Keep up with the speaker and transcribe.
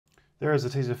There is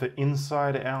a teaser for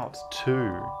Inside Out 2, the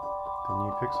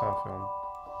new Pixar film.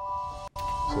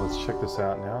 So let's check this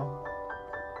out now.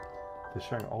 They're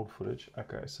showing old footage.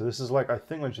 Okay, so this is like, I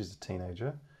think when she's a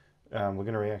teenager. We're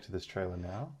going to react to this trailer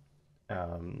now.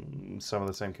 Some of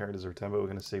the same characters return, but we're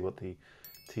going to see what the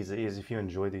teaser is. If you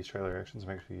enjoy these trailer reactions,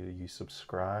 make sure you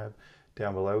subscribe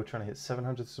down below. We're trying to hit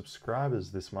 700 subscribers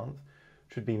this month.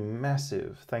 Should be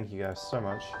massive. Thank you guys so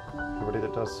much, everybody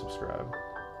that does subscribe.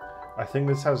 I think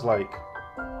this has like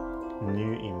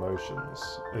new emotions,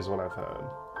 is what I've heard.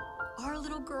 Our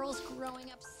little girl's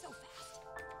growing up so fast.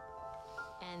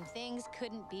 And things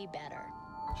couldn't be better.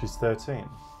 She's 13.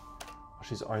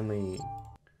 She's only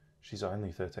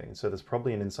 13. So there's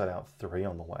probably an Inside Out 3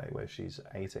 on the way where she's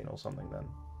 18 or something then.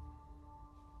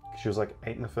 She was like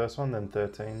 8 in the first one, then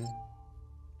 13,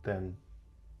 then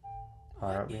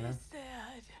higher up, you know?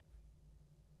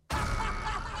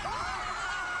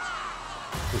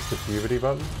 It's the puberty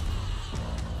button.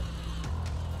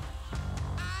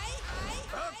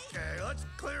 Okay, let's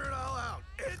clear it all out.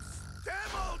 It's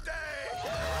demo day!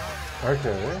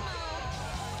 Okay.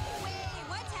 Wait,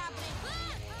 what's happening?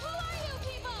 Who are you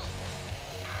people?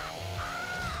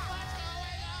 What's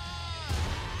going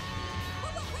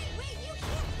on? Wait, you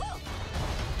can't. Whoa!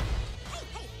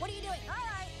 Hey, what are you doing? All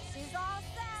right, she's all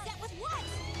set. Set with what?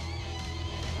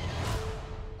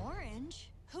 Orange?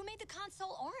 Who made the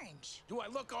console orange? Do I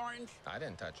look orange? I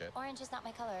didn't touch it. Orange is not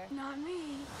my color. Not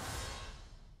me.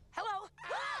 Hello?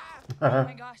 Uh-huh. Oh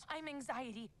my gosh, I'm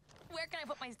anxiety. Where can I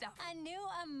put my stuff? A new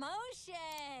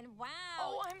emotion. Wow.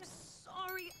 Oh, I'm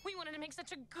sorry. We wanted to make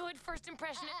such a good first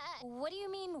impression. What do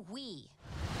you mean we?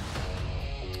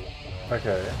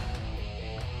 Okay.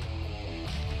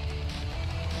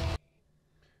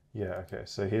 Yeah, okay,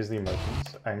 so here's the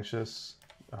emotions. Anxious.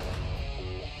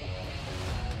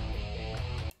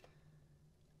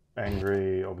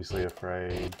 Angry, obviously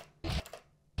afraid.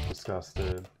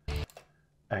 Disgusted.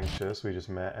 Anxious, we just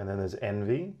met. And then there's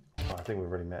envy. Oh, I think we've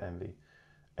already met envy.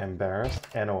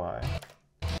 Embarrassed. NOI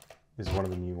is one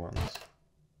of the new ones.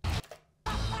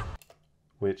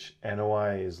 Which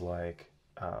NOI is like,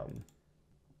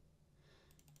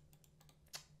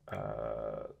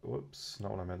 whoops,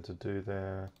 not what I meant to do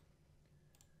there.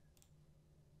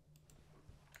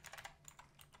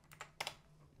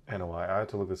 NOI, I had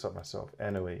to look this up myself.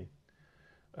 NOE,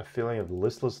 a feeling of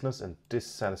listlessness and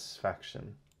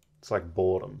dissatisfaction. It's like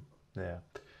boredom, yeah.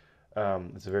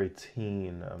 It's a very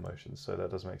teen emotion, so that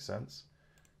does make sense.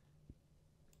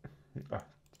 Oh,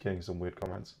 getting some weird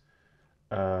comments.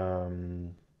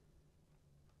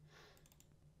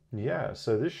 Yeah,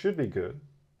 so this should be good.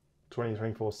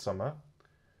 2024 summer.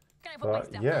 Can I put my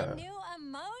stuff? Yeah. A new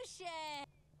emotion.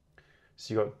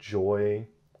 So you got joy,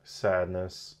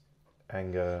 sadness,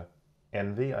 anger,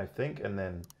 envy, I think, and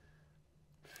then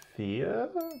fear?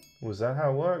 Was that how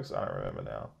it works? I don't remember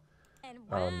now.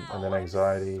 And then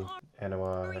anxiety,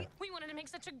 NOI. We wanted to make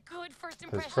such a good first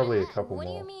impression. There's probably a couple What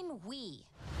do more. you mean we?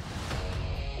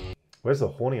 Where's the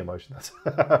horny emotion?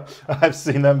 I've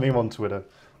seen that meme on Twitter.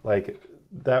 Like,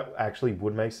 that actually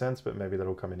would make sense, but maybe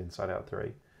that'll come in Inside Out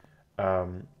 3.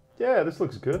 Yeah, this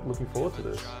looks good. Looking forward to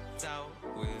this.